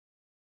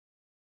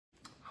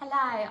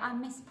Hello,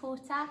 I'm Miss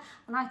Porter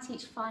and I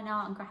teach Fine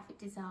Art and Graphic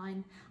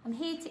Design. I'm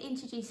here to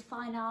introduce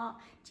Fine Art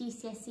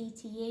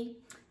GCSE to you.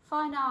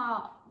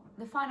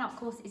 The Fine Art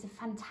course is a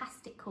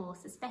fantastic course,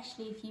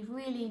 especially if you've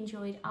really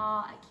enjoyed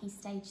art at Key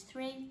Stage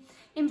 3,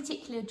 in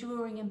particular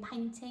drawing and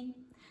painting.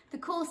 The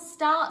course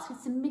starts with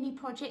some mini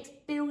projects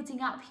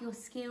building up your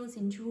skills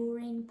in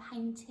drawing,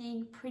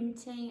 painting,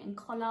 printing and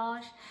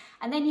collage,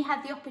 and then you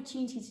have the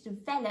opportunity to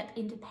develop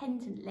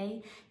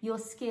independently your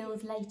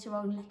skills later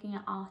on looking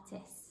at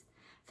artists.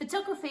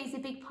 Photography is a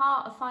big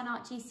part of Fine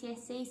Art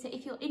GCSE, so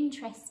if you're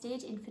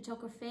interested in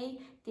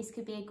photography, this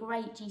could be a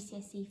great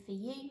GCSE for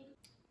you.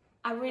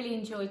 I really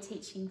enjoy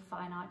teaching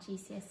Fine Art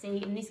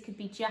GCSE, and this could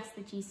be just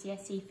the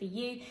GCSE for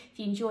you if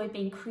you enjoy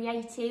being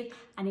creative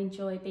and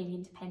enjoy being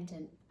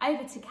independent.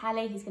 Over to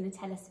Callie, who's going to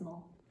tell us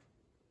more.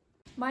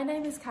 My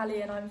name is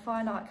Callie and I'm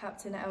Fine Art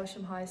Captain at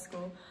Elsham High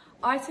School.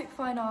 I took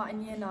Fine Art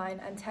in Year 9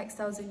 and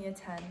Textiles in Year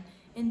 10.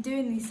 In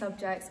doing these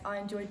subjects, I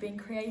enjoyed being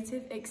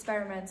creative,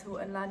 experimental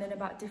and learning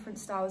about different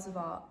styles of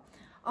art.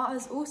 Art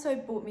has also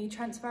brought me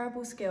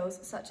transferable skills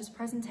such as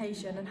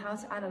presentation and how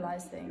to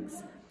analyse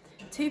things.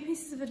 2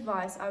 pieces of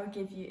advice I would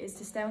give you is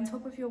to stay on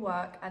top of your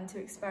work and to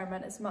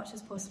experiment as much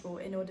as possible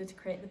in order to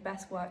create the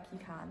best work you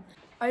can.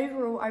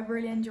 Overall, I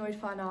really enjoyed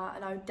Fine Art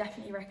and I would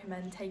definitely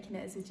recommend taking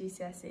it as a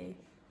GCSE.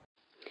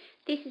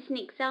 This is an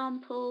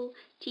example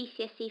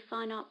GCSE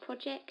Fine Art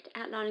project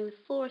outlining the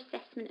 4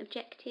 assessment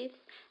objectives.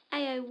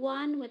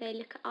 AO1 where they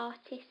look at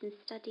artists and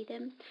study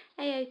them,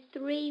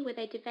 AO3 where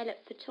they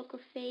develop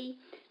photography,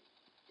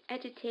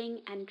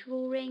 editing and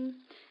drawing,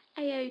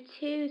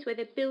 AO2 is where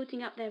they're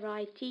building up their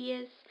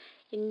ideas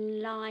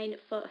in line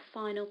for a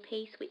final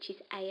piece, which is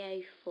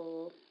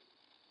AO4.